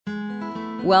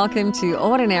Welcome to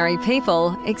Ordinary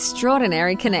People,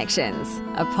 Extraordinary Connections,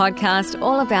 a podcast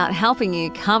all about helping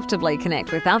you comfortably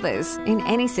connect with others in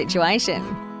any situation.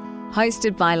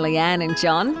 Hosted by Leanne and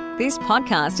John, this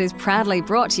podcast is proudly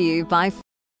brought to you by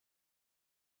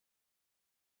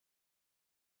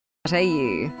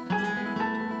AU.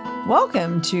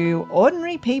 Welcome to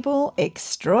Ordinary People,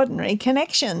 Extraordinary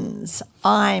Connections.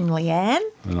 I'm Leanne.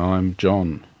 And I'm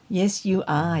John. Yes, you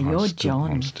are. You're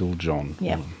John. I'm still John.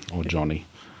 Yep. Or Johnny.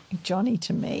 Johnny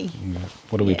to me. Yeah.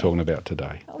 What are we talking about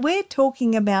today? We're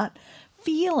talking about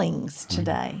feelings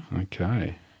today.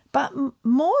 Okay. But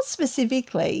more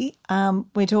specifically,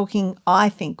 we're talking, I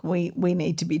think we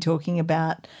need to be talking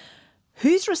about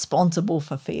who's responsible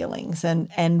for feelings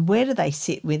and where do they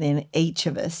sit within each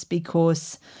of us,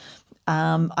 because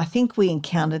I think we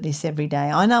encounter this every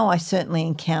day. I know I certainly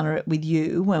encounter it with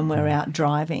you when we're out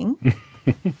driving,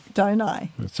 don't I?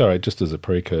 Sorry, just as a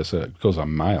precursor, because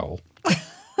I'm male,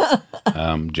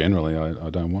 generally I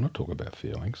don't want to talk about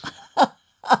feelings.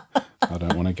 I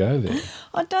don't want to go there.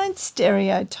 Oh, don't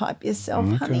stereotype yourself,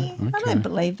 honey. Okay. I don't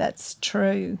believe that's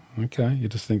true. Okay, you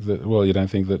just think that, you don't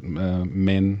think that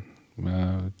men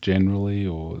generally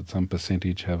or some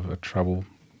percentage have a trouble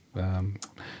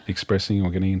expressing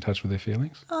or getting in touch with their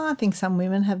feelings? Oh, I think some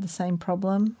women have the same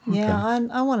problem. Okay. Yeah,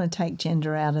 I want to take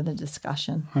gender out of the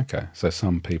discussion. Okay, so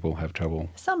some people have trouble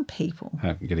Some people.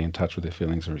 getting in touch with their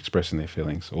feelings or expressing their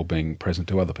feelings or being present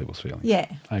to other people's feelings. Yeah.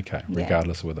 Okay, Yeah.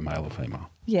 regardless of whether male or female.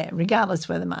 Yeah, regardless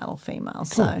whether male or female.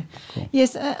 So, cool.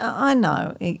 yes, I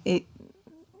know it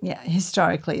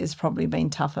historically has probably been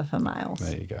tougher for males.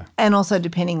 There you go. And also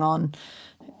depending on,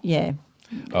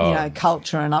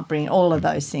 culture and upbringing, all of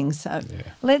those things. So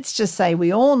let's just say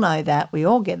we all know that, we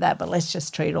all get that, but let's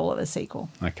just treat all of us equal.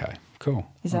 Okay, cool.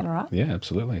 Is that all right? Yeah,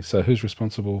 absolutely. So who's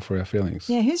responsible for our feelings?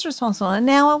 Yeah, who's responsible? And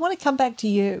now I want to come back to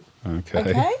you.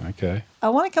 Okay. I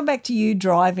want to come back to you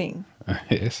driving.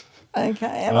 Yes. Okay,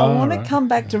 and I want to right. come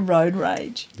back to road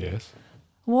rage. Yes.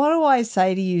 What do I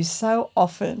say to you so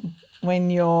often when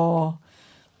you're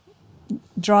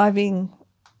driving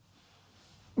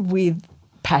with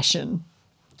passion?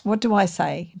 What do I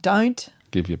say? Don't.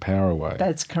 Give your power away.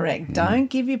 That's correct. Don't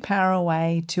give your power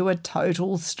away to a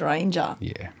total stranger.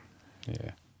 Yeah.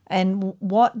 And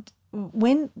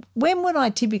when would I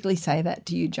typically say that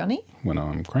to you, Johnny? When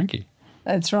I'm cranky.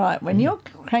 That's right. When you're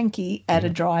cranky at a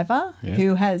driver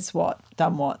who has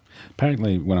done what?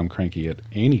 Apparently, when I'm cranky at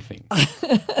anything,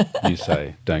 you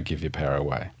say, don't give your power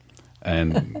away.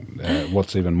 And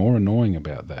what's even more annoying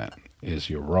about that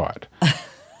is you're right.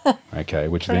 Okay,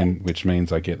 which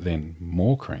means I get then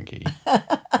more cranky,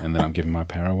 and then I'm giving my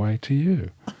power away to you.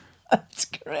 That's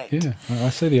correct. Yeah, I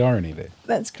see the irony there.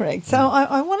 That's correct. So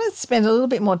I want to spend a little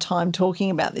bit more time talking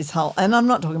about this whole, and I'm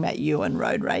not talking about you and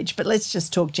road rage, but let's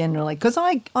just talk generally, because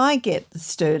I get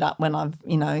stirred up when I've,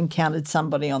 encountered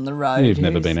somebody on the road. You've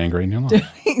never been angry in your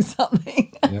life. Doing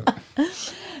something. Yep.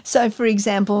 So, for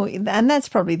example, and that's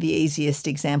probably the easiest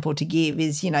example to give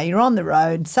is, you're on the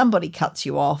road, somebody cuts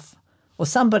you off, or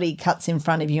somebody cuts in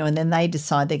front of you and then they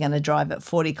decide they're going to drive at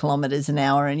 40 kilometres an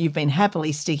hour and you've been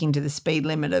happily sticking to the speed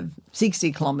limit of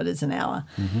 60 kilometres an hour.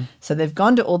 Mm-hmm. So they've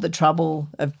gone to all the trouble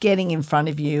of getting in front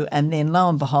of you, and then lo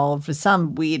and behold, for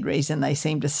some weird reason, they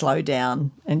seem to slow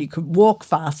down and you could walk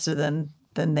faster than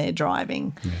they're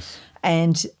driving. Yes.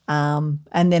 And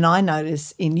then I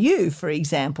notice in you, for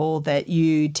example, that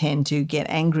you tend to get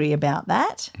angry about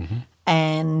that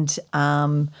and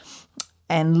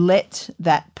let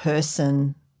that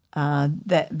person,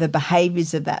 the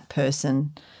behaviours of that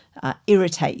person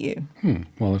irritate you.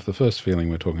 Well, if the first feeling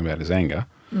we're talking about is anger,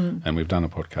 and we've done a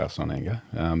podcast on anger,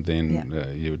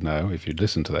 then you would know, if you'd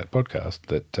listened to that podcast,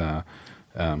 that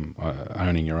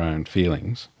owning your own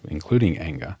feelings, including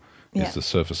anger, is the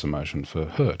surface emotion for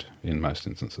hurt in most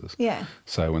instances. Yeah.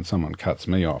 So when someone cuts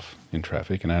me off in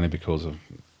traffic, and only because of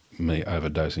me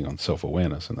overdosing on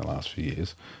self-awareness in the last few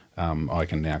years, I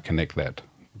can now connect that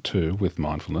with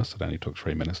mindfulness. It only took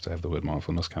 3 minutes to have the word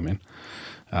mindfulness come in.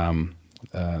 I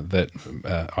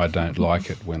don't like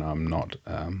it when I'm not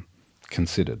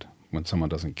considered, when someone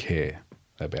doesn't care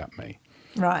about me.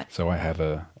 Right. So I have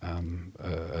a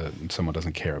someone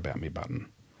doesn't care about me button.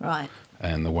 Right.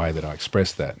 And the way that I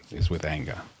express that is with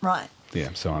anger. Right. Yeah,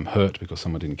 so I'm hurt because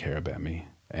someone didn't care about me,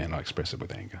 and I express it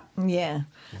with anger. Yeah.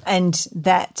 And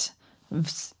that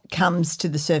comes to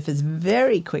the surface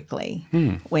very quickly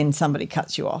when somebody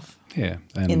cuts you off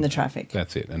in the traffic.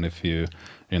 That's it. And if you're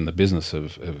in the business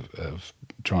of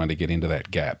trying to get into that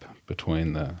gap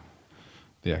between the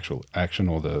actual action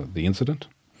or the incident,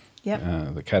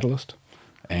 the catalyst,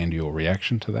 and your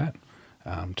reaction to that,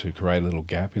 to create a little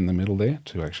gap in the middle there,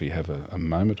 to actually have a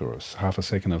moment or half a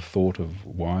second of thought of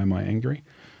why am I angry,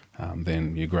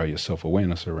 then you grow your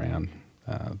self-awareness around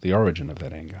the origin of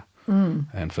that anger.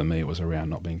 And for me, it was around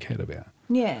not being cared about.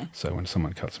 Yeah. So when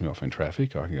someone cuts me off in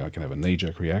traffic, I can have a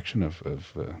knee-jerk reaction of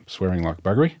swearing like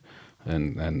buggery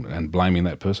and blaming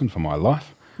that person for my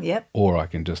life. Yep. Or I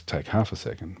can just take half a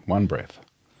second, one breath,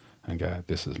 and go,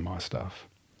 this is my stuff.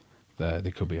 There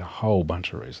could be a whole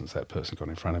bunch of reasons that person got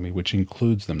in front of me, which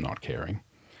includes them not caring.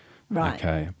 Right.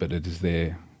 Okay, but it is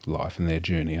their life and their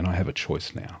journey, and I have a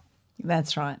choice now.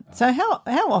 That's right. So how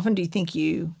often do you think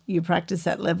you practice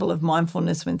that level of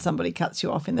mindfulness when somebody cuts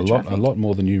you off in the traffic? A lot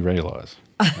more than you realise.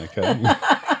 Okay.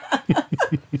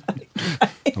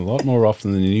 A lot more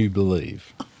often than you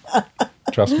believe.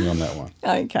 Trust me on that one.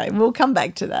 Okay, we'll come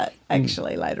back to that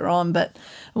actually later on. But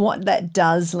what that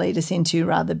does lead us into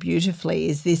rather beautifully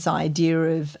is this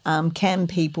idea of can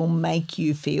people make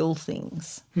you feel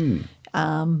things?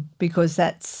 Because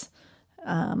that's,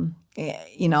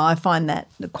 I find that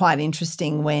quite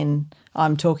interesting when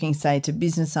I'm talking, say, to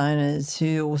business owners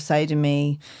who will say to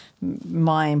me,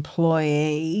 my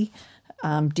employee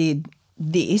did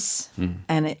this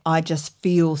and I just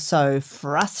feel so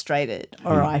frustrated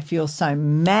or I feel so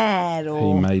mad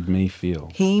or he made me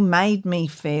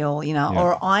feel,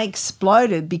 or I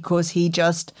exploded because he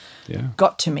just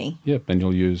got to me. Yep, and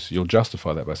you'll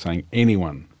justify that by saying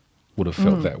anyone would have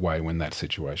felt that way when that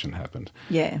situation happened.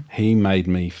 Yeah. He made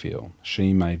me feel,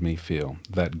 she made me feel,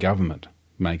 that government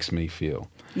makes me feel.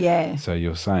 Yeah. So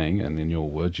you're saying, and in your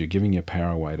words, you're giving your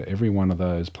power away to every one of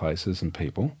those places and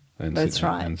people. And that's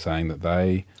right. And saying that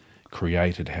they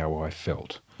created how I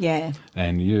felt. Yeah.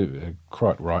 And you,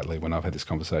 quite rightly, when I've had this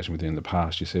conversation with you in the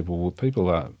past, you said, well,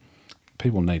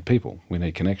 people need people. We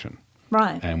need connection.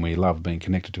 Right. And we love being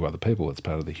connected to other people. It's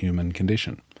part of the human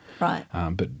condition. Right.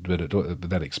 But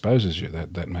that exposes you.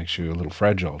 That makes you a little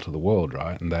fragile to the world,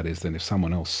 right? And that is then if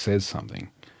someone else says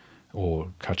something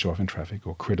or cuts you off in traffic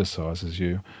or criticises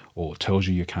you or tells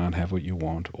you can't have what you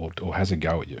want or has a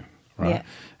go at you. Right? Yeah.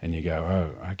 And you go,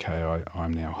 oh, okay,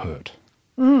 I'm now hurt.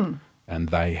 And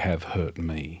they have hurt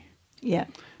me. Yeah.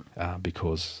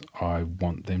 Because I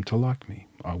want them to like me.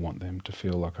 I want them to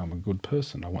feel like I'm a good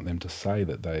person. I want them to say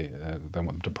that they want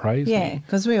them to praise me. Yeah,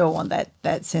 because we all want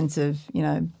that sense of,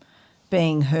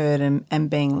 being heard and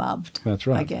being loved. That's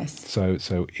right. I guess.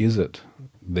 So is it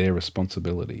their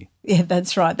responsibility? Yeah,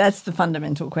 that's right. That's the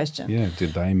fundamental question. Yeah.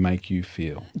 Did they make you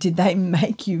feel? Did they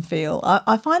make you feel?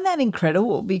 I find that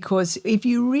incredible because if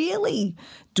you really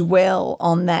dwell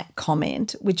on that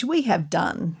comment, which we have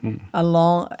done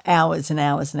along hours and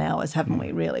hours and hours, haven't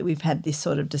we, really? We've had this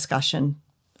sort of discussion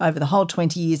over the whole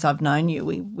 20 years I've known you.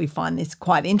 We find this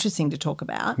quite interesting to talk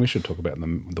about. We should talk about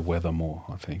the weather more,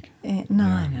 I think.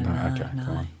 No. Okay,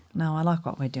 go on. No, I like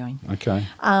what we're doing. Okay.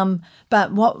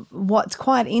 But what's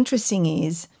quite interesting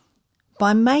is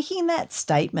by making that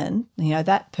statement,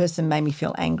 that person made me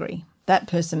feel angry, that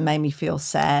person made me feel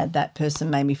sad, that person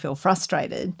made me feel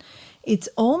frustrated. It's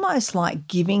almost like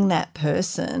giving that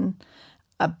person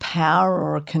a power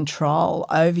or a control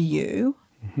over you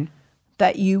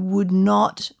that you would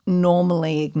not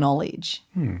normally acknowledge.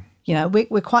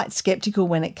 We're quite skeptical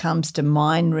when it comes to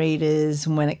mind readers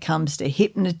and when it comes to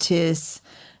hypnotists.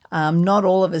 Not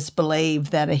all of us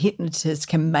believe that a hypnotist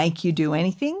can make you do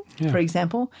anything, for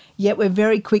example, yet we're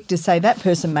very quick to say that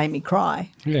person made me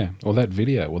cry. Yeah, or that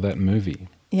video or that movie.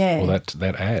 Yeah. Or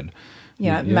that ad.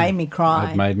 It made me cry.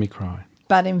 It made me cry.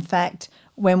 But in fact,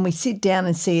 when we sit down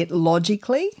and see it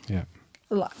logically,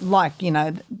 like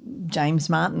James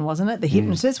Martin, wasn't it, the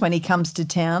hypnotist, when he comes to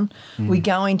town, we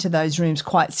go into those rooms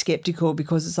quite skeptical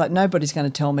because it's like nobody's going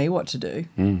to tell me what to do.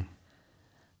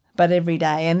 But every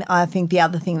day. And I think the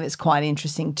other thing that's quite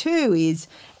interesting too is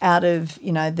out of,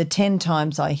 the 10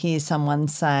 times I hear someone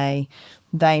say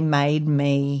they made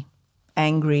me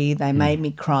angry, they made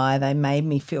me cry, they made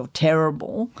me feel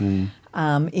terrible,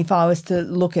 if I was to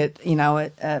look at,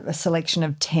 a selection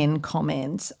of 10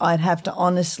 comments, I'd have to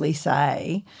honestly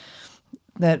say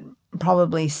that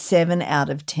probably 7 out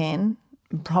of 10,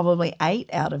 probably 8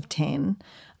 out of 10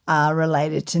 are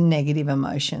related to negative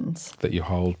emotions. That you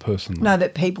hold personally? No,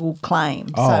 that people claim.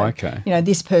 Oh, okay.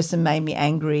 This person made me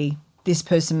angry, this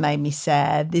person made me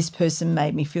sad, this person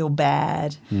made me feel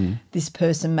bad, this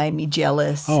person made me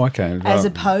jealous. Oh, okay. As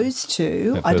opposed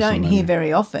to, I don't hear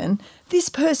very often, this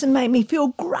person made me feel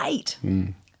great.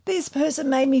 This person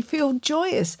made me feel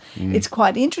joyous. It's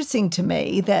quite interesting to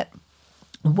me that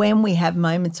when we have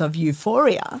moments of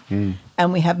euphoria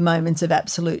and we have moments of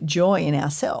absolute joy in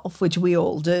ourselves, which we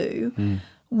all do,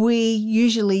 we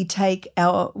usually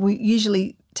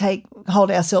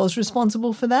hold ourselves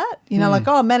responsible for that. You know, like,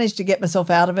 I managed to get myself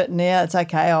out of it and yeah, it's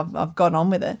okay. I've got on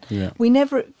with it. Yeah. We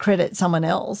never credit someone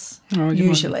else,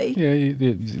 usually.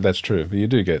 That's true. But you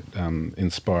do get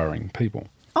inspiring people.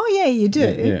 Oh, yeah, you do.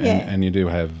 Yeah. And you do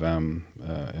have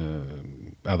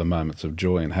other moments of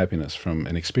joy and happiness from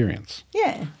an experience.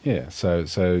 Yeah. Yeah, so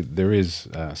there is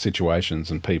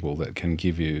situations and people that can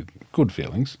give you good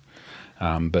feelings,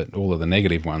 but all of the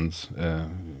negative ones,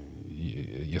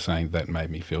 you're saying that made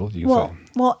me feel.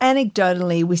 Well,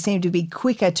 anecdotally, we seem to be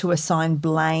quicker to assign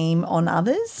blame on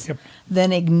others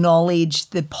than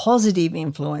acknowledge the positive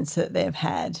influence that they've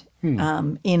had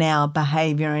in our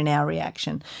behaviour, in our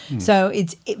reaction. So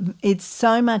it's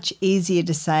so much easier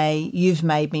to say, you've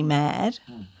made me mad,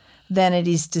 than it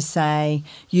is to say,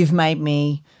 you've made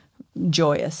me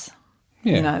joyous.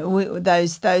 Yeah. You know,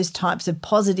 those types of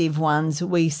positive ones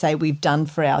we say we've done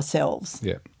for ourselves.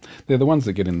 Yeah. They're the ones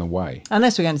that get in the way.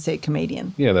 Unless we're going to see a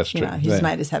comedian. Yeah, that's true. You know, who's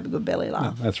made us have a good belly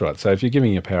laugh. No, that's right. So if you're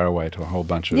giving your power away to a whole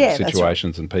bunch of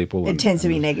situations and people. It tends to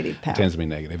be negative power. It tends to be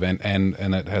negative. And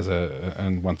it has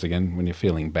and once again, when you're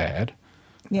feeling bad,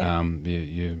 you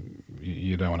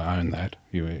don't want to own that.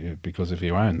 Because if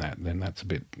you own that, then it's a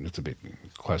bit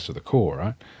close to the core,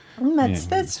 right?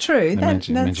 That's true. It means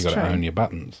you've got to own your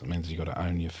buttons. It means you've got to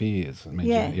own your fears. It means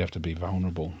you have to be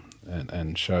vulnerable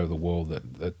and show the world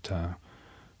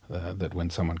that when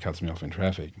someone cuts me off in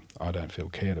traffic, I don't feel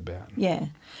cared about. Yeah.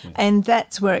 And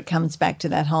that's where it comes back to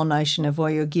that whole notion of, well,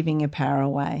 you're giving your power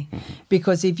away.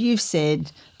 Because if you've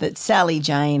said that Sally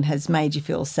Jane has made you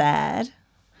feel sad,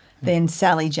 then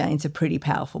Sally Jane's a pretty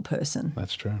powerful person.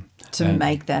 That's true. To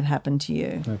make that happen to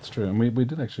you. That's true. And we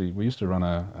used to run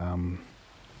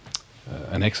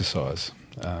an exercise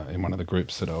in one of the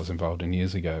groups that I was involved in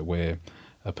years ago, where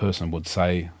a person would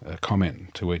say a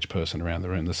comment to each person around the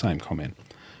room, the same comment,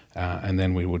 and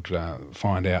then we would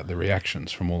find out the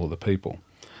reactions from all of the people.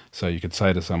 So you could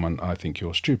say to someone, I think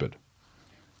you're stupid.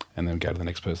 And then go to the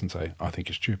next person and say, I think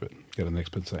you're stupid. Go to the next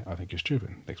person and say, I think you're stupid.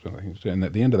 Next person, I think you're stupid. And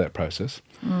at the end of that process,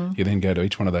 you then go to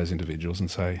each one of those individuals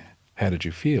and say, how did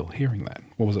you feel hearing that?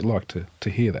 What was it like to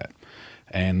hear that?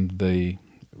 And the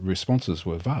responses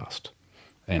were vast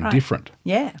and different.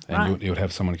 Yeah, and you would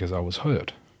have someone who goes, I was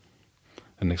hurt.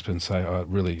 And the next person say, oh,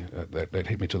 really, that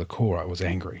hit me to the core. I was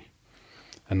angry.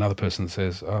 Another person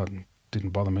says, oh, it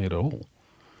didn't bother me at all.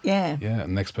 Yeah. Yeah,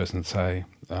 and the next person would say,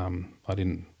 I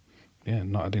didn't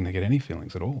get any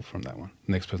feelings at all from that one.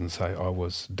 The next person would say, I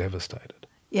was devastated.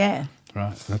 Yeah.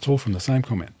 Right, and that's all from the same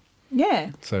comment.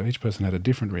 Yeah. So each person had a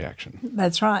different reaction.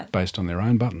 That's right. Based on their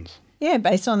own buttons. Yeah,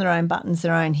 based on their own buttons,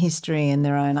 their own history and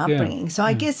their own upbringing. So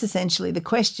I guess essentially the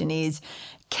question is,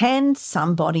 can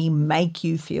somebody make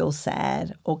you feel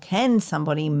sad, or can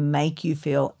somebody make you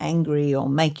feel angry, or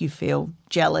make you feel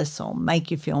jealous, or make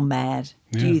you feel mad?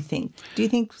 Yeah. Do you think? Do you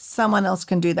think someone else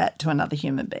can do that to another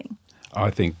human being?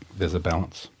 I think there's a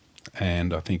balance.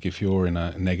 And I think if you're in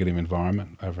a negative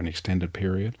environment over an extended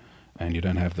period and you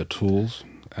don't have the tools,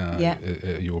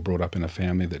 you were brought up in a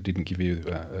family that didn't give you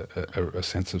a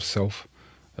sense of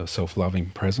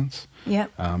self-loving presence,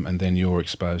 and then you're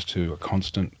exposed to a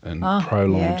constant and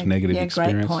prolonged negative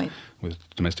experience with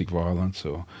domestic violence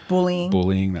or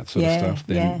bullying, that sort of stuff,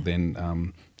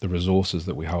 then the resources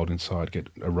that we hold inside get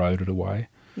eroded away,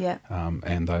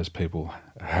 and those people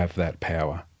have that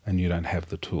power and you don't have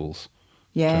the tools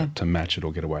to match it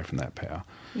or get away from that power.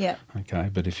 Yeah. Okay,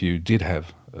 but if you did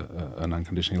have an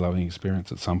unconditionally loving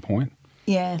experience at some point,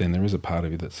 then there is a part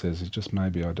of you that says, just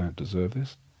maybe I don't deserve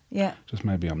this. Yeah. Just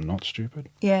maybe I'm not stupid.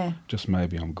 Yeah. Just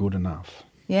maybe I'm good enough.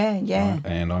 Yeah, yeah. Right?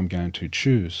 And I'm going to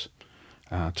choose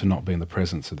to not be in the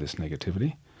presence of this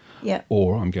negativity. Yeah.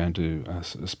 Or I'm going to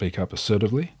speak up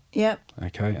assertively. Yeah.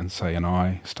 Okay, and say an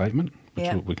I statement,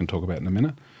 which we can talk about in a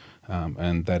minute.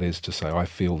 And that is to say, I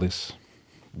feel this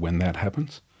when that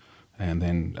happens. And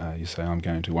then you say, I'm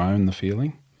going to own the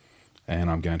feeling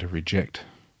and I'm going to reject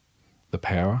the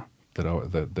power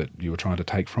that you were trying to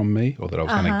take from me, or that I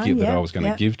was going to give, that I was going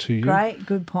to give to you. Great,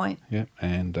 good point. Yeah,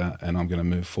 and I'm going to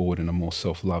move forward in a more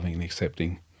self-loving and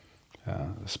accepting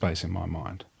space in my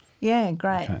mind. Yeah,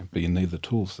 great. Okay, but you need the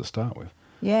tools to start with.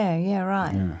 Yeah,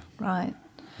 right. Yeah. Right.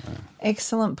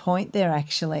 Excellent point there,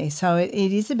 actually. So it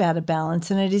is about a balance,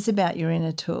 and it is about your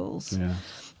inner tools. Yeah.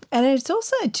 And it's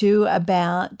also, too,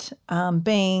 about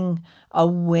being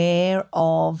aware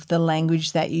of the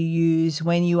language that you use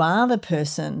when you are the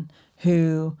person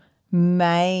who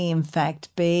may, in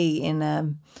fact, be in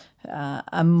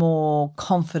a more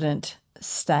confident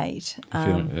state.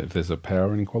 If there's a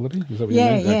power inequality, is that what you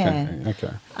mean? Yeah.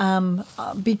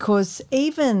 Okay. Because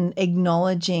even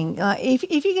acknowledging, if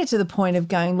you get to the point of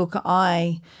going, look,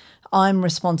 I'm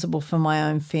responsible for my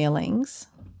own feelings,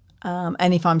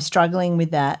 And if I'm struggling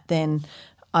with that, then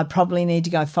I probably need to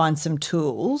go find some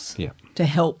tools Yeah. to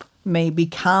help me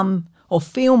become or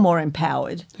feel more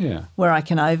empowered, Yeah. where I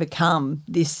can overcome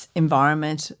this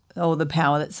environment or the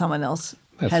power that someone else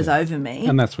That's has it. over me.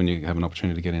 And that's when you have an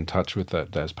opportunity to get in touch with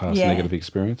those past Yeah. negative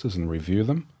experiences and review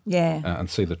them Yeah. and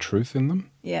see the truth in them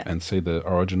Yeah. and see the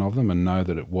origin of them and know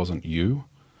that it wasn't you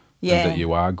Yeah. and that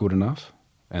you are good enough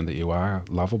and that you are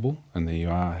lovable and that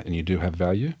you do have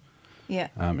value Yeah.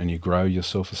 and you grow your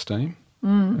self-esteem.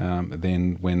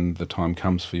 Then when the time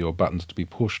comes for your buttons to be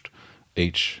pushed,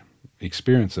 each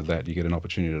experience of that, you get an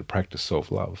opportunity to practice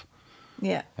self-love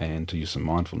Yeah. and to use some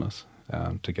mindfulness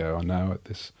to go, I know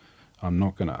this. I'm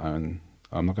not going to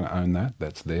own that.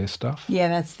 That's their stuff. Yeah,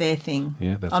 that's their thing.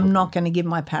 Yeah, that's I'm what- not going to give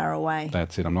my power away.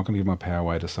 That's it. I'm not going to give my power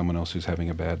away to someone else who's having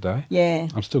a bad day. Yeah.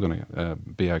 I'm still going to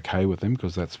be okay with them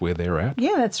because that's where they're at.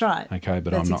 Yeah, that's right. Okay,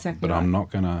 but That's I'm not. exactly but right. I'm not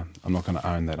going to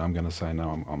own that. I'm going to say no.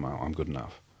 I'm good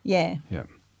enough. Yeah. Yeah.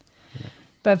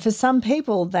 But for some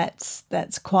people, that's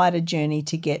quite a journey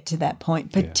to get to that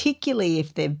point, particularly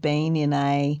if they've been in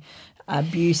a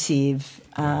abusive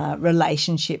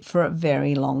relationship for a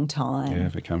very long time. Yeah.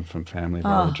 If it comes from family of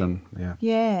origin. Yeah.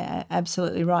 Yeah,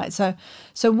 absolutely right. So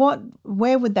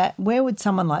where would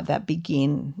someone like that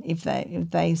begin if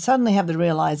they suddenly have the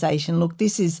realization, look,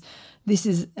 this is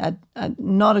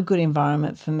not a good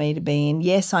environment for me to be in.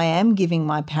 Yes, I am giving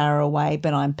my power away,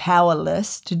 but I'm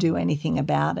powerless to do anything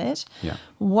about it. Yeah.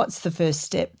 What's the first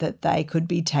step that they could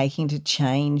be taking to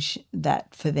change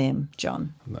that for them,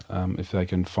 John? If they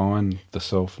can find the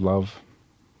self-love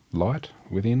light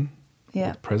within,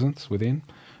 Yeah. the presence within,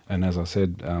 and as I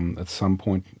said, at some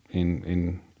point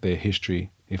in their history,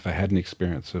 if they had an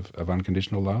experience of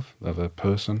unconditional love, of a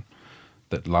person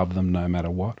that loved them no matter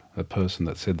what, a person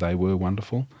that said they were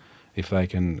wonderful, if they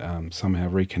can somehow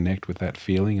reconnect with that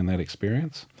feeling and that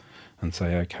experience and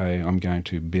say, okay, I'm going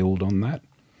to build on that.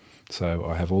 So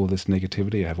I have all of this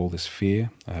negativity, I have all this fear,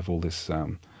 I have all this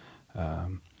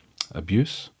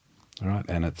abuse, all right,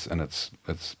 and it's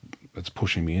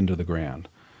pushing me into the ground.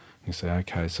 You say,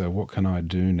 okay, so what can I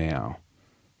do now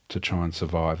to try and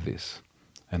survive this?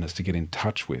 And it's to get in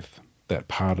touch with that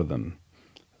part of them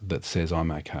that says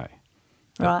I'm okay.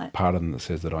 That Right. part of them that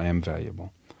says that I am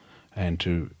valuable, and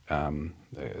to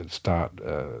start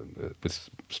with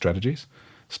strategies,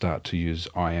 start to use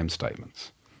I am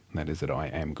statements. And that is that I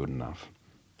am good enough,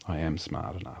 I am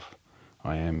smart enough,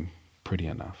 I am pretty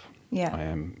enough, Yeah.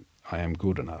 I am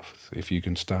good enough. If you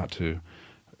can start to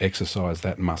exercise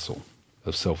that muscle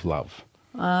of self-love,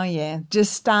 Oh, yeah.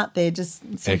 Just start there, just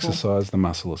simple. exercise the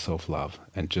muscle of self-love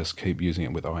and just keep using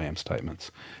it with I am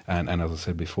statements. And as I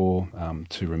said before,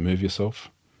 to remove yourself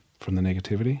from the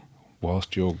negativity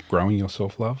whilst you're growing your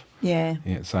self-love. Yeah.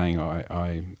 Yeah, saying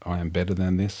I am better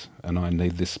than this and I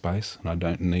need this space and I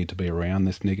don't need to be around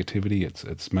this negativity.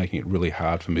 It's making it really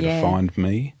hard for me Yeah. to find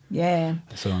me. Yeah.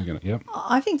 So I'm going to, yep.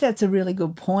 I think that's a really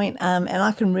good point, and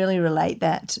I can really relate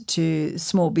that to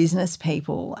small business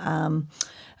people.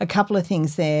 A couple of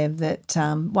things there that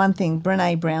one thing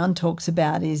Brené Brown talks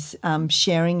about is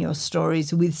sharing your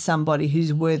stories with somebody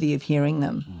who's worthy of hearing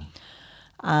them.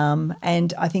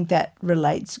 And I think that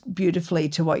relates beautifully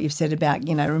to what you've said about,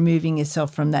 removing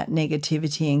yourself from that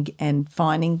negativity and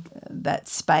finding that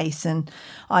space. And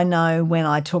I know when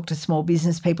I talk to small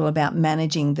business people about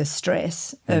managing the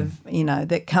stress of,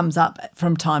 that comes up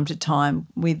from time to time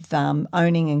with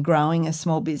owning and growing a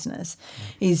small business,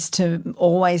 is to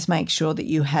always make sure that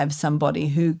you have somebody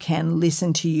who can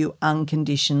listen to you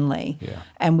unconditionally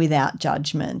and without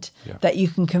judgment, that you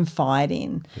can confide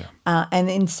in. And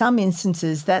in some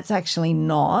instances, that's actually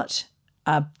not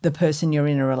the person you're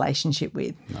in a relationship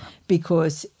with.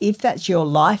 Because if that's your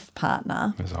life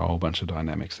partner There's a whole bunch of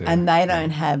dynamics there. and they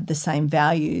don't have the same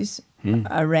values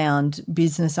around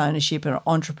business ownership or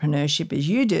entrepreneurship as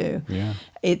you do,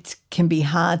 it can be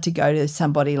hard to go to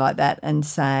somebody like that and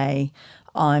say,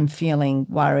 I'm feeling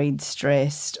worried,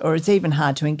 stressed, or it's even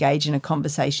hard to engage in a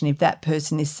conversation if that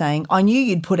person is saying, I knew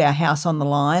you'd put our house on the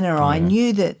line, or I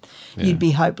knew that you'd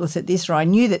be hopeless at this, or I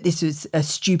knew that this was a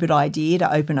stupid idea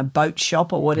to open a boat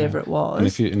shop or whatever it was.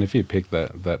 And if you pick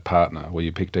that partner, where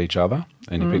you picked each other,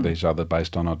 and you picked each other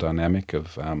based on a dynamic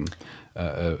of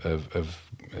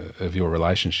your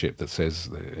relationship that says,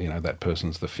 that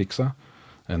person's the fixer,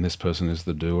 and this person is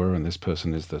the doer, and this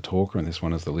person is the talker, and this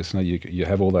one is the listener. You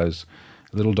have all those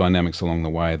little dynamics along the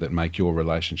way that make your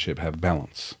relationship have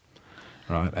balance,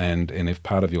 right? And if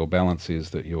part of your balance is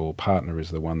that your partner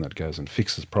is the one that goes and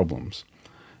fixes problems,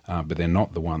 but they're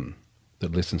not the one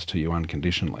that listens to you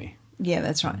unconditionally, Yeah,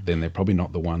 that's right. then they're probably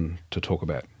not the one to talk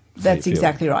about That's feeling.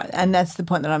 exactly right. And that's the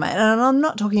point that I made. And I'm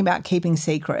not talking about keeping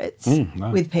secrets no.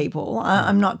 with people.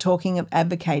 I'm not talking of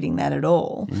advocating that at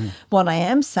all. What I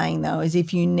am saying, though, is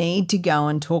if you need to go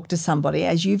and talk to somebody,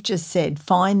 as you've just said,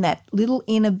 find that little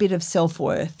inner bit of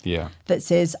self-worth Yeah. that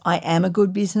says, I am a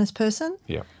good business person.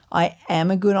 Yeah. I am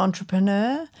a good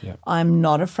entrepreneur. Yep. I'm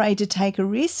not afraid to take a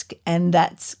risk, and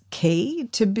that's key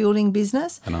to building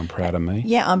business. And I'm proud of me.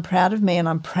 Yeah, I'm proud of me, and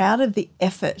I'm proud of the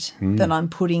effort that I'm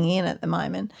putting in at the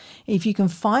moment. If you can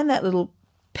find that little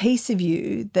piece of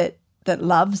you that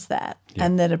loves that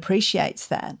and that appreciates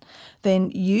that, then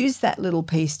use that little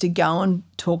piece to go and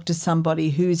talk to somebody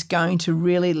who's going to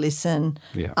really listen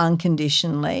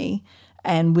unconditionally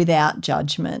and without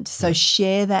judgment. So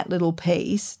share that little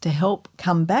piece to help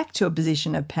come back to a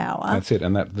position of power. That's it.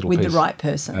 And that little with piece, the right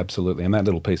person. Absolutely. And that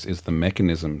little piece is the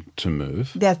mechanism to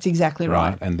move. That's exactly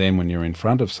right. And then when you're in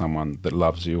front of someone that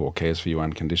loves you or cares for you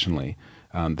unconditionally,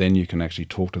 then you can actually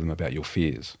talk to them about your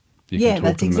fears. You can talk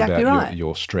that's to them exactly about right.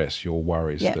 your stress, your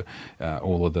worries,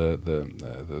 all of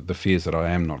the fears that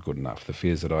I am not good enough, the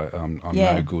fears that I'm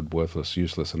no good, worthless,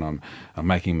 useless, and I'm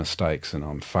making mistakes and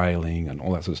I'm failing and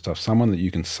all that sort of stuff. Someone that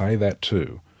you can say that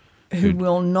to. Who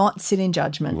will not sit in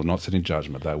judgment. Will not sit in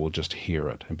judgment. They will just hear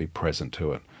it and be present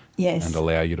to it. Yes. And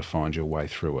allow you to find your way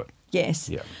through it. Yes.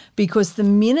 Yeah. Because the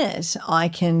minute I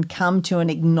can come to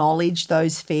and acknowledge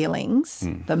those feelings,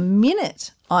 the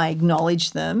minute I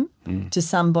acknowledge them to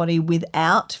somebody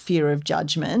without fear of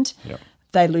judgment,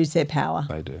 they lose their power.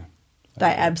 They do. They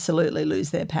absolutely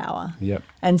lose their power. Yep.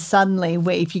 And suddenly,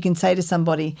 if you can say to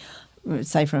somebody,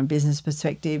 say from a business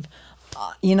perspective,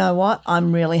 you know what,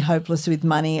 I'm really hopeless with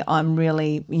money. I'm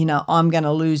really, I'm going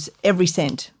to lose every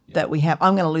cent that we have.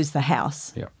 I'm going to lose the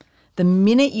house. Yeah. The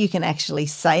minute you can actually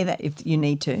say that, if you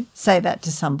need to, say that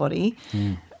to somebody,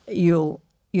 you'll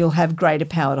have greater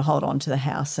power to hold on to the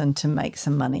house and to make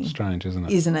some money. Strange, isn't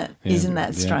it? Isn't it? Yeah, Isn't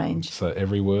that strange? So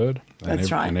every word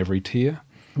and every tear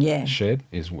shed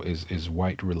is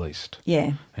weight released.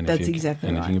 Yeah, And that's exactly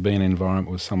right. And right. if you can be in an environment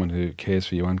with someone who cares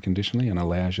for you unconditionally and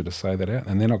allows you to say that out,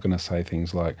 and they're not going to say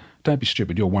things like, don't be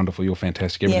stupid, you're wonderful, you're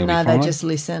fantastic, everything will be fine. They just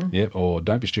listen. Yep, or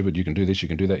don't be stupid, you can do this, you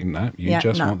can do that. No, you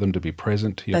want them to be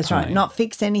present to your That's pain. right. Not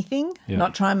fix anything,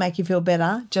 not try and make you feel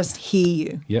better, just hear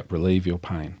you. Yep, relieve your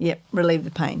pain. Yep, relieve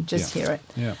the pain, just hear it.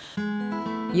 Yeah.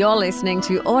 You're listening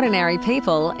to Ordinary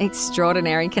People,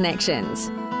 Extraordinary Connections.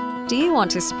 Do you want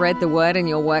to spread the word in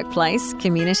your workplace,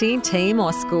 community, team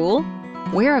or school?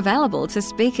 We're available to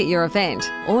speak at your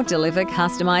event or deliver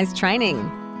customised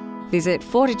training. Visit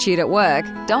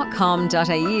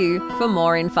fortitudeatwork.com.au for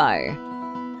more info.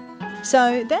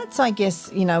 So that's, I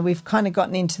guess, we've kind of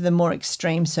gotten into the more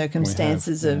extreme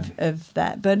circumstances of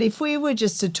that. But if we were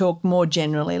just to talk more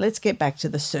generally, let's get back to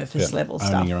the surface level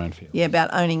stuff. Owning your own feelings. Yeah,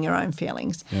 about owning your own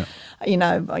feelings. Yeah.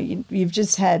 You've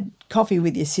just had coffee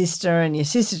with your sister and your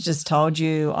sister just told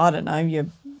you, I don't know,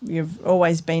 you've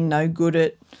always been no good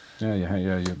at...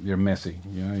 You're messy.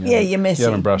 You're messy. You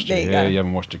haven't brushed your There hair, you go. you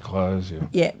haven't washed your clothes.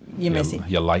 You're messy.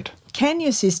 You're late. Can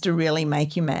your sister really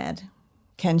make you mad?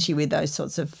 Can she, with those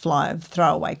sorts of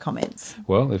throwaway comments?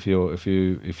 Well, if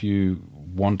you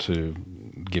want to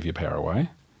give your power away,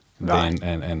 Right.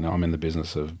 then and I'm in the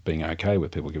business of being okay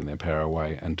with people giving their power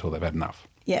away until they've had enough.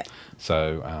 Yeah.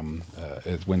 So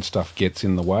when stuff gets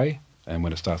in the way and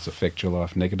when it starts to affect your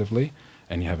life negatively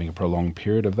and you're having a prolonged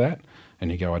period of that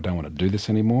and you go, I don't want to do this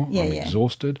anymore, I'm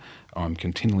exhausted, I'm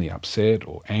continually upset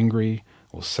or angry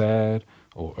or sad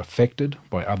or affected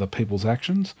by other people's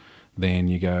actions, then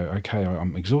you go, okay,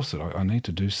 I'm exhausted, I need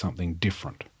to do something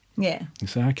different. Yeah. You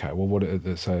say, okay, well, what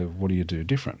do you do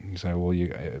different? You say, well,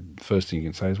 first thing you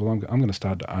can say is, well, I'm going to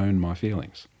start to own my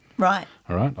feelings. Right.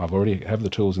 All right, I've already have the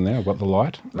tools in there. I've got the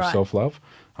light of self-love.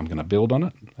 I'm going to build on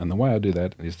it. And the way I do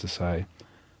that is to say,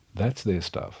 that's their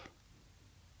stuff,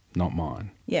 not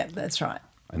mine. Yeah, that's right.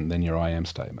 And then your I am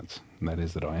statements. And that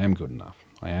is that I am good enough.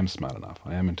 I am smart enough.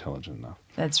 I am intelligent enough.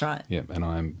 That's right. Yeah, and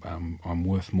I'm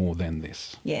worth more than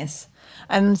this. Yes.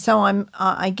 And so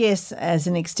I guess as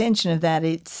an extension of that,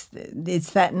 it's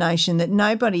that notion that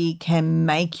nobody can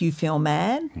make you feel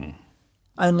mad.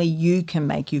 Only you can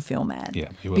make you feel mad. Yeah,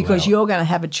 because you're going to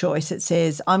have a choice that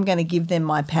says, I'm going to give them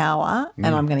my power and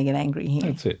I'm going to get angry here.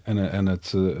 That's it. And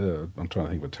it's I'm trying to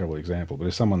think of a terrible example, but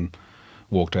if someone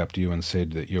walked up to you and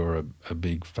said that you're a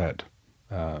big, fat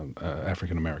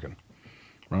African American,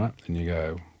 right? And you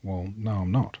go, well, no,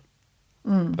 I'm not.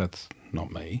 That's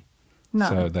not me. No.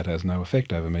 So that has no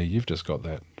effect over me. You've just got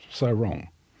that so wrong.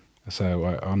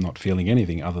 So I'm not feeling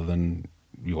anything other than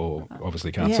you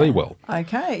obviously can't see well.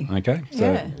 Okay. Okay.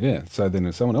 So So then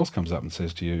if someone else comes up and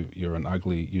says to you, you're an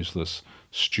ugly, useless,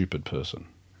 stupid person.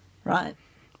 Right.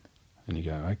 And you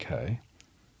go, okay,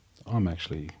 I'm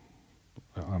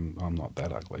not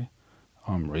that ugly.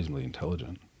 I'm reasonably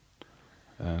intelligent,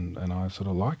 and I sort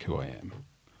of like who I am.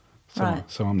 So, Right.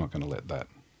 so I'm not going to let that.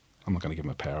 I'm not going to give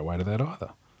my power away to that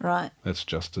either. Right. That's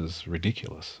just as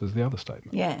ridiculous as the other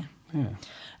statement. Yeah. Yeah.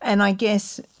 And I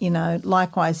guess,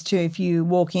 likewise too, if you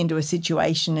walk into a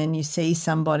situation and you see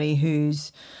somebody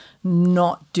who's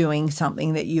not doing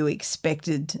something that you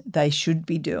expected they should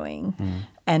be doing,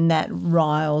 and that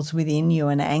riles within you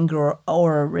an anger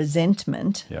or a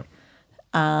resentment, Yep.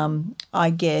 I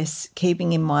guess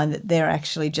keeping in mind that they're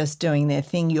actually just doing their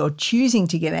thing, you're choosing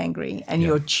to get angry and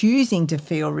you're choosing to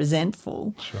feel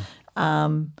resentful. Sure.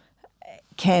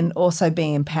 Can also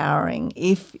be empowering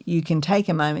if you can take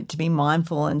a moment to be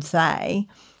mindful and say,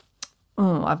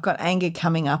 I've got anger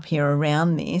coming up here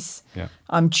around this. Yeah.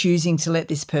 I'm choosing to let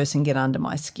this person get under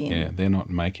my skin. Yeah. They're not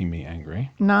making me angry.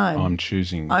 No. I'm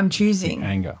choosing. the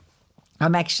anger.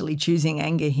 I'm actually choosing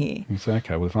anger here. You say,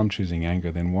 okay, well, if I'm choosing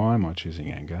anger, then why am I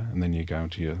choosing anger? And then you go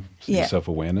into your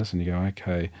self-awareness and you go,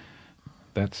 okay,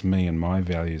 that's me and my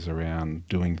values around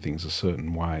doing things a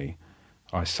certain way.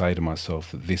 I say to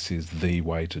myself that this is the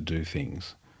way to do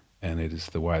things and it is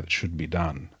the way that should be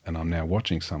done. And I'm now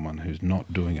watching someone who's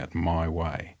not doing it my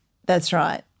way. That's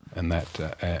right. And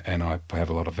and I have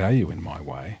a lot of value in my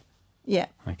way. Yeah.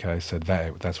 Okay, so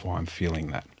that's why I'm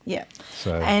feeling that. Yeah.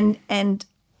 So And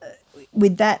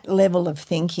with that level of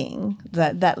thinking,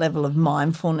 that level of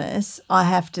mindfulness, I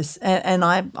have to, and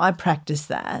I practice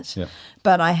that, Yeah.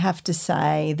 but I have to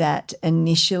say that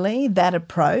initially that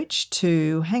approach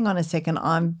to, hang on a second,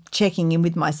 I'm checking in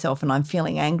with myself and I'm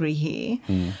feeling angry here,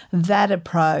 that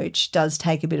approach does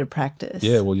take a bit of practice.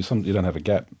 yeah, well, you don't have a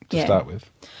gap to start with,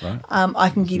 right? I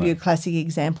can give you a classic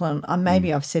example, and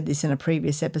maybe I've said this in a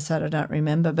previous episode, I don't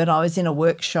remember, but I was in a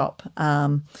workshop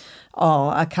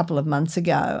a couple of months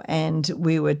ago, and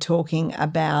we were talking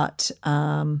about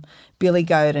Billy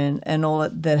Goat and all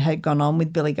that had gone on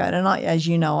with Billy Goat. And as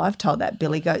you know, I've told that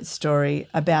Billy Goat story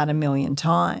about 1 million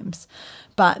times.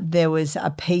 But there was a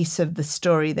piece of the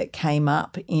story that came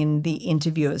up in the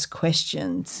interviewer's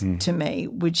questions to me,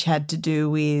 which had to do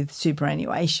with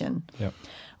superannuation, Yep.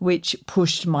 which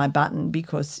pushed my button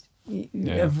because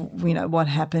of what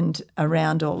happened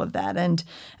around all of that, and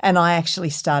I actually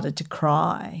started to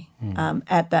cry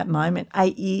at that moment.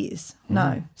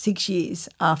 6 years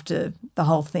after the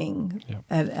whole thing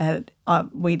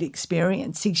we'd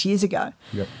experienced 6 years ago.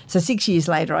 Yep. So 6 years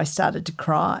later, I started to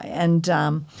cry, and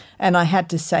I had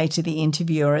to say to the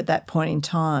interviewer at that point in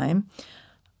time,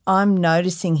 I'm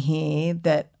noticing here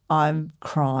that I'm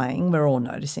crying. We're all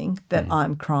noticing that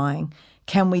I'm crying.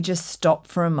 Can we just stop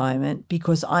for a moment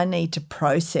because I need to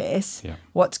process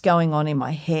what's going on in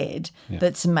my head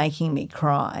that's making me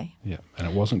cry? Yeah, and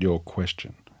it wasn't your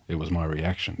question. It was my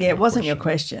reaction. Yeah, it wasn't your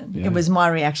question. Yeah. It was my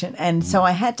reaction. And so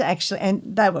I had to actually, and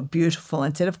they were beautiful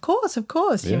and said, of course,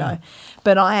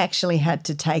 But I actually had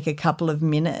to take a couple of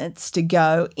minutes to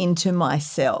go into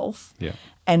myself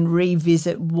and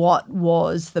revisit what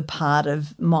was the part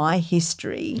of my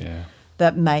history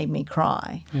that made me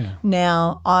cry. Yeah.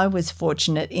 Now, I was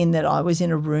fortunate in that I was in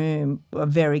a room of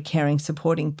very caring,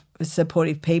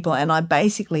 supportive people, and I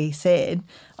basically said,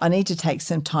 I need to take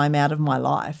some time out of my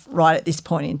life right at this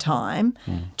point in time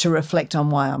to reflect on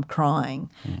why I'm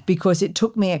crying, because it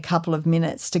took me a couple of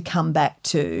minutes to come back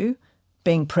to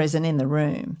being present in the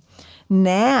room.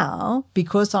 Now,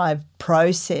 because I've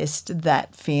processed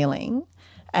that feeling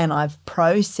and I've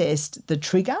processed the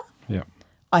trigger,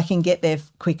 I can get there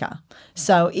quicker.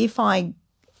 So if I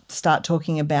start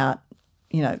talking about,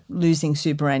 losing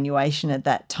superannuation at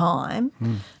that time,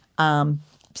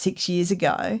 6 years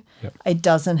ago, it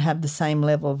doesn't have the same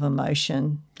level of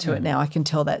emotion to it now. I can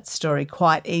tell that story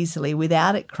quite easily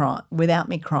without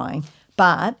me crying,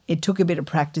 but it took a bit of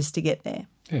practice to get there.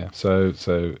 Yeah.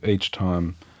 So each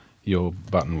time your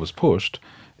button was pushed,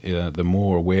 the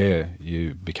more aware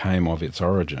you became of its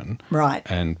origin,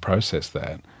 and processed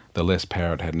that, the less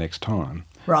power it had next time,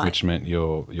 which meant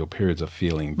your periods of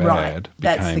feeling bad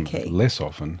became less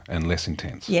often and less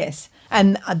intense. Yes,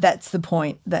 and that's the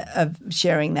point of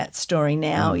sharing that story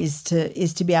now is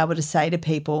to be able to say to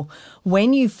people,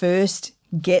 when you first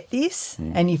get this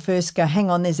and you first go, hang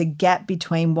on, there's a gap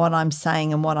between what I'm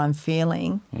saying and what I'm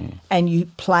feeling, and you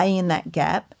play in that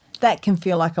gap, that can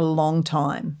feel like a long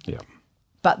time. Yeah.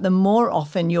 But the more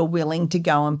often you're willing to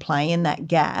go and play in that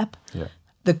gap,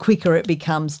 the quicker it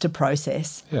becomes to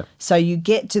process. Yeah. So you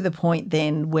get to the point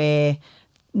then where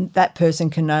that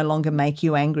person can no longer make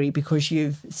you angry because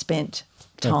you've spent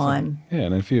time. Yeah,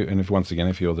 and if you're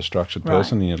the structured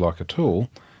person and you'd like a tool,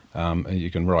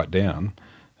 you can write down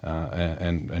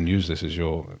and use this as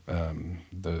your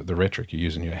the rhetoric you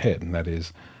use in your head, and that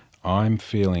is, I'm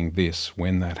feeling this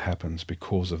when that happens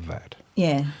because of that.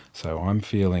 Yeah. So I'm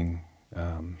feeling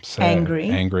sad,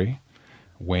 angry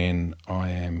when I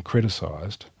am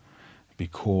criticised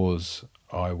because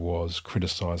I was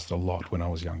criticised a lot when I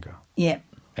was younger. Yeah.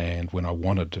 And when I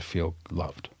wanted to feel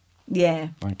loved. Yeah.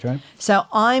 Okay? So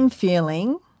I'm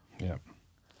feeling Yeah.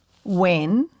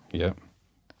 when, Yeah.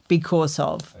 because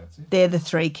of. That's it. They're the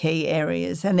three key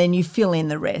areas. And then you fill in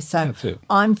the rest. So That's it.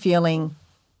 I'm feeling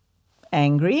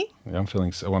angry. Yeah, I'm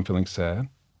feeling sad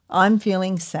I'm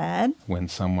feeling sad. when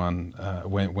someone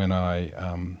when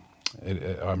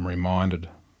I'm reminded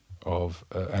of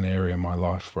an area in my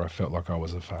life where I felt like I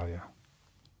was a failure.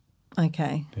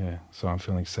 Okay. Yeah. So I'm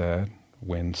feeling sad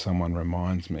when someone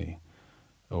reminds me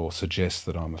or suggests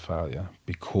that I'm a failure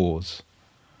because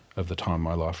of the time in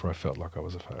my life where I felt like I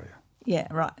was a failure. Yeah,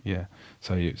 right. Yeah.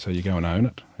 So you go and own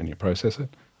it and you process it.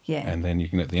 Yeah. And then you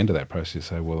can, at the end of that process,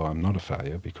 say, well, I'm not a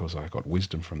failure because I got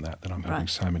wisdom from that, that I'm helping Right.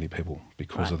 so many people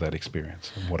because Right. of that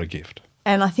experience. And what a gift.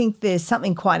 And I think there's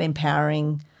something quite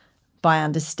empowering by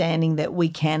understanding that we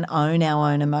can own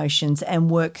our own emotions and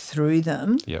work through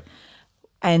them. Yep.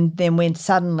 And then when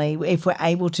suddenly, if we're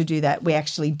able to do that, we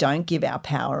actually don't give our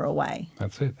power away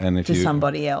That's it. And if to you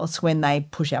somebody else when they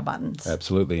push our buttons.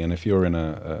 absolutely, and if you're in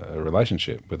a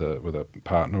relationship with a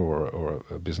partner or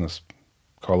a business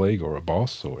colleague or a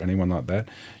boss or anyone like that,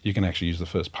 you can actually use the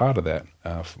first part of that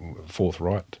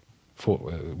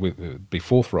be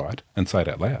forthright and say it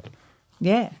out loud.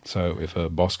 Yeah. So if a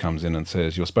boss comes in and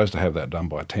says you're supposed to have that done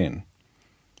by 10,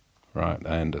 right,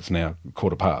 and it's now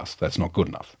 15:15, that's not good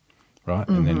enough, right?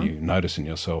 And then you notice in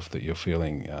yourself that you're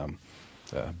feeling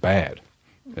bad.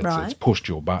 Right. It's pushed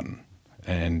your button,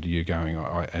 and you're going,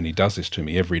 and he does this to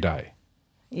me every day,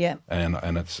 Yeah. and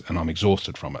I'm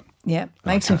exhausted from it. Yeah.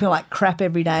 Makes me feel like crap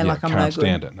every day, like I'm no can't good.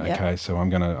 stand it. Yep. Okay, so I'm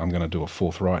gonna do a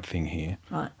forthright thing here,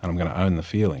 Right. and I'm gonna own the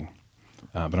feeling,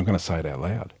 but I'm gonna say it out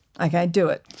loud. Okay, do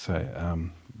it. So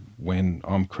when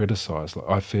I'm criticised,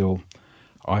 I feel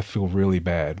really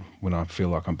bad when I feel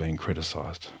like I'm being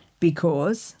criticised.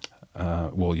 Because,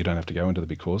 Well, you don't have to go into the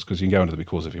because you can go into the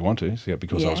because if you want to. So, yeah,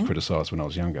 because I was Yeah. criticised when I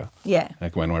was younger, yeah,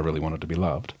 like when I really wanted to be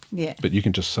loved. yeah. But you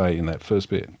can just say in that first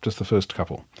bit, just the first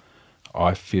couple,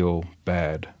 I feel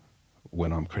bad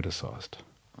when I'm criticised.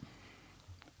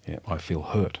 Yeah, I feel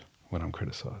hurt when I'm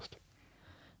criticised.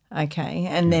 Okay,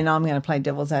 and then I'm going to play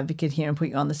devil's advocate here and put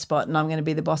you on the spot, and I'm going to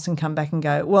be the boss and come back and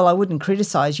go, well, I wouldn't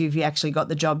criticise you if you actually got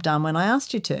the job done when I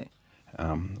asked you to.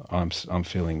 I'm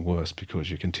feeling worse because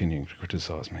you're continuing to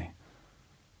criticise me.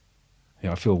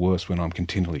 Yeah, I feel worse when I'm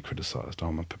continually criticised.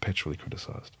 I'm perpetually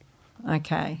criticised.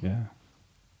 Okay. Yeah,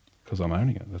 because I'm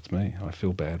owning it. That's me. I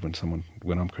feel bad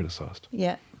when I'm criticised.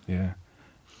 Yeah. Yeah.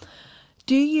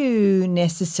 Do you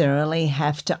necessarily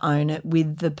have to own it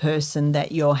with the person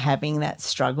that you're having that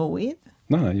struggle with?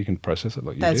 No, you can process it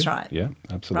like you did. That's right. Yeah,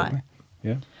 absolutely. Right.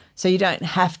 Yeah. So you don't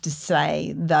have to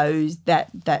say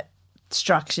that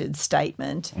structured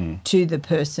statement to the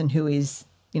person who is,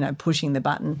 pushing the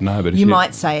button. No, but if you you-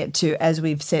 might say it to, as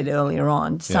we've said earlier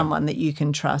on, someone that you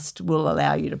can trust will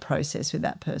allow you to process with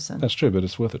that person. That's true, but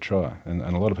it's worth a try. And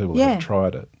a lot of people Yeah. have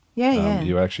tried it. Yeah, yeah.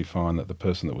 You actually find that the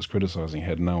person that was criticising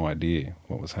had no idea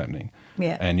what was happening.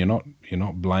 Yeah. And you're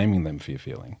not blaming them for your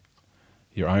feeling.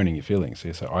 You're owning your feelings. So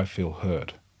you say, I feel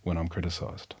hurt when I'm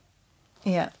criticised.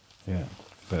 Yeah. Yeah.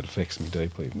 That affects me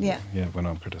deeply. Yeah. Yeah, when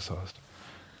I'm criticised.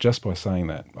 Just by saying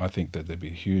that, I think that there'd be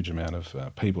a huge amount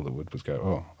of people that would go,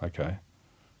 oh, okay,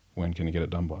 when can you get it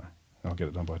done by? I'll get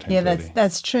it done by 10:30. Yeah,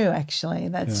 that's true, actually.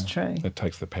 That's true. It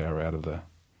takes the power out of the...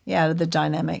 Yeah, out of the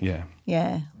dynamic. Yeah.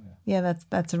 Yeah. Yeah,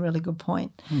 that's a really good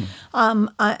point. And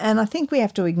I think we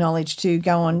have to acknowledge to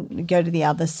go to the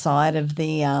other side of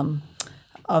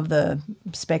the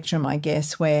spectrum, I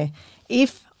guess, where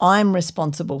if I'm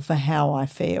responsible for how I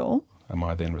feel, Am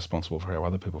I then responsible for how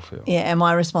other people feel? yeah, am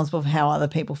I responsible for how other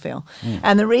people feel?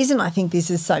 And the reason I think this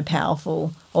is so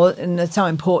powerful and it's so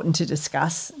important to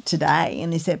discuss today in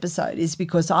this episode is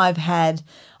because I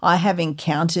have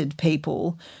encountered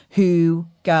people who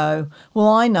go, well,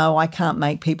 I know I can't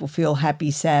make people feel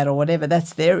happy, sad or whatever.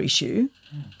 That's their issue.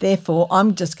 Therefore,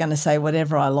 I'm just going to say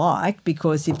whatever I like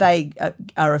because if they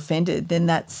are offended, then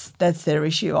that's their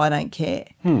issue. I don't care.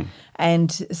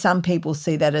 And some people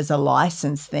see that as a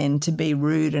license then to be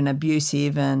rude and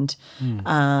abusive and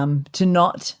to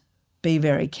not be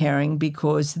very caring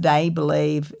because they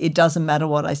believe it doesn't matter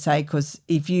what I say because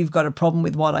if you've got a problem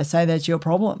with what I say, that's your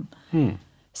problem.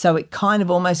 So it kind of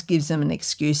almost gives them an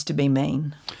excuse to be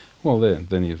mean. Well, then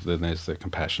there's the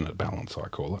compassionate balance, I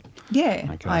call it. Yeah,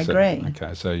 Okay, I so, agree.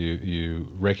 Okay, so you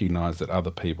recognise that other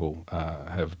people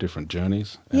have different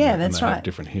journeys. Yeah, and that's they right. have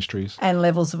different histories. And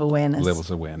levels of awareness.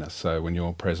 Levels of awareness. So when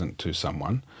you're present to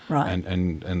someone, Right.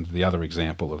 and the other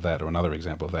example of that, or another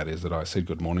example of that, is that I said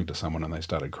good morning to someone and they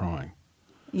started crying.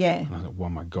 Yeah, And I thought, oh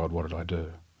my God, what did I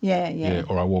do? yeah.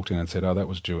 Or I walked in and said, oh, that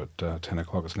was due at 10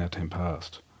 o'clock, it's now 10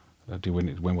 past.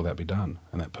 When will that be done?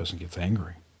 And that person gets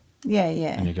angry. Yeah,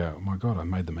 And you go, oh my God, I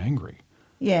made them angry.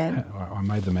 yeah. I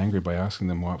made them angry by asking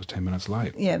them why it was 10 minutes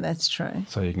late. Yeah, that's true.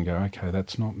 So you can go, okay,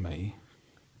 that's not me.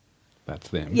 That's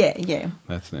them. Yeah.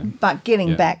 That's them. But getting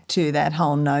Yeah. back to that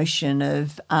whole notion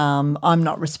of I'm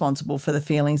not responsible for the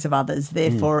feelings of others.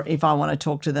 Therefore, if I want to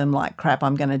talk to them like crap,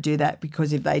 I'm going to do that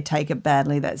because if they take it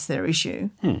badly, that's their issue,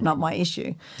 not my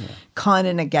issue. Kind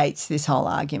of negates this whole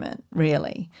argument,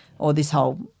 really, or this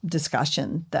whole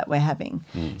discussion that we're having.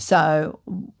 So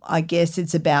I guess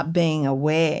it's about being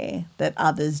aware that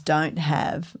others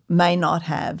may not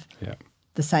have Yeah.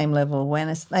 the same level of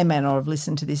awareness. They may not have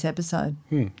listened to this episode.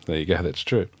 There you go, that's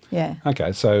true. Yeah.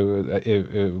 Okay, so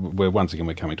we're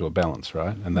coming to a balance,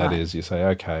 right? And that Right. is, you say,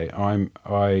 okay,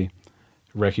 I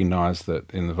recognise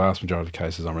that in the vast majority of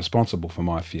cases I'm responsible for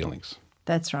my feelings,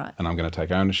 That's right. and I'm going to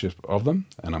take ownership of them,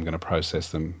 and I'm going to process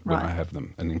them when Right. I have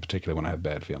them, and in particular when I have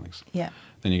bad feelings. Yeah,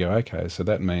 Then you go, okay, so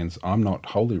that means I'm not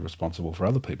wholly responsible for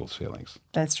other people's feelings,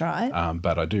 that's right.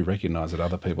 but I do recognise that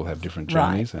other people have different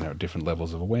Right. journeys and are at different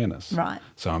levels of awareness. Right.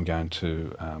 So I'm going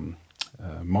to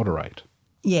moderate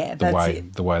Yeah, the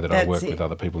way that I That's work it. with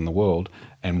other people in the world.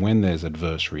 And when there's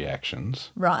adverse reactions,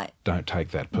 Right. don't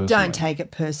take that personally. Don't take it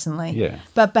personally. Yeah.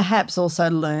 But perhaps also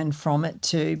learn from it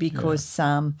too, because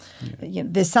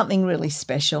there's something really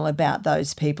special about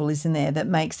those people, isn't there, that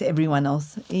makes everyone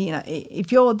else,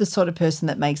 if you're the sort of person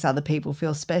that makes other people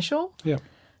feel special, Yeah.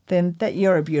 then that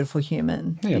you're a beautiful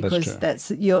human. Yeah, that's because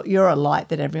true. you're a light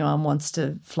that everyone wants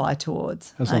to fly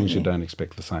towards. As long aren't as you don't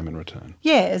expect the same in return.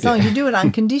 Yeah, as long as you do it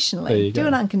unconditionally. There you Do go.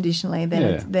 it unconditionally,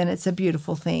 Yeah. then it's a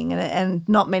beautiful thing. And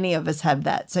not many of us have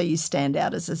that, so you stand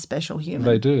out as a special human.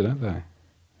 They do, don't they?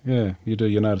 Yeah, you do.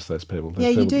 You notice those people. Yeah,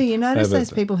 you do. You notice have a-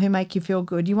 those people who make you feel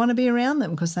good. You want to be around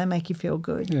them because they make you feel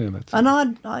good. Yeah, that's And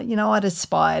it. I'd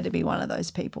aspire to be one of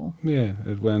those people. Yeah,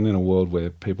 and in a world where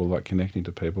people like connecting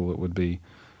to people, it would be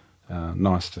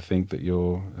nice to think that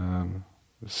you're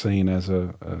seen as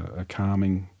a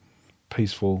calming,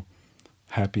 peaceful,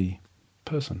 happy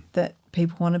person. That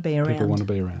people want to be around. People want to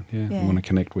be around, yeah. Yeah. Want to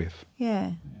connect with.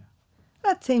 Yeah.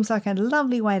 That seems like a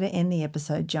lovely way to end the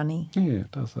episode, Johnny. Yeah,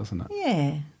 it does, doesn't it?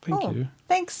 Yeah. Thank you.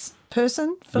 Thanks,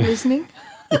 person, for listening.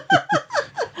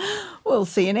 We'll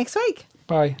see you next week.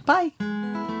 Bye. Bye.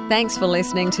 Thanks for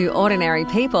listening to Ordinary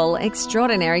People,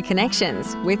 Extraordinary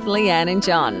Connections with Leanne and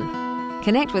John.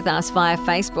 Connect with us via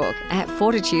Facebook at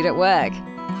Fortitude at Work.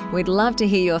 We'd love to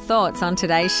hear your thoughts on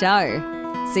today's show.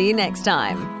 See you next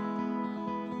time.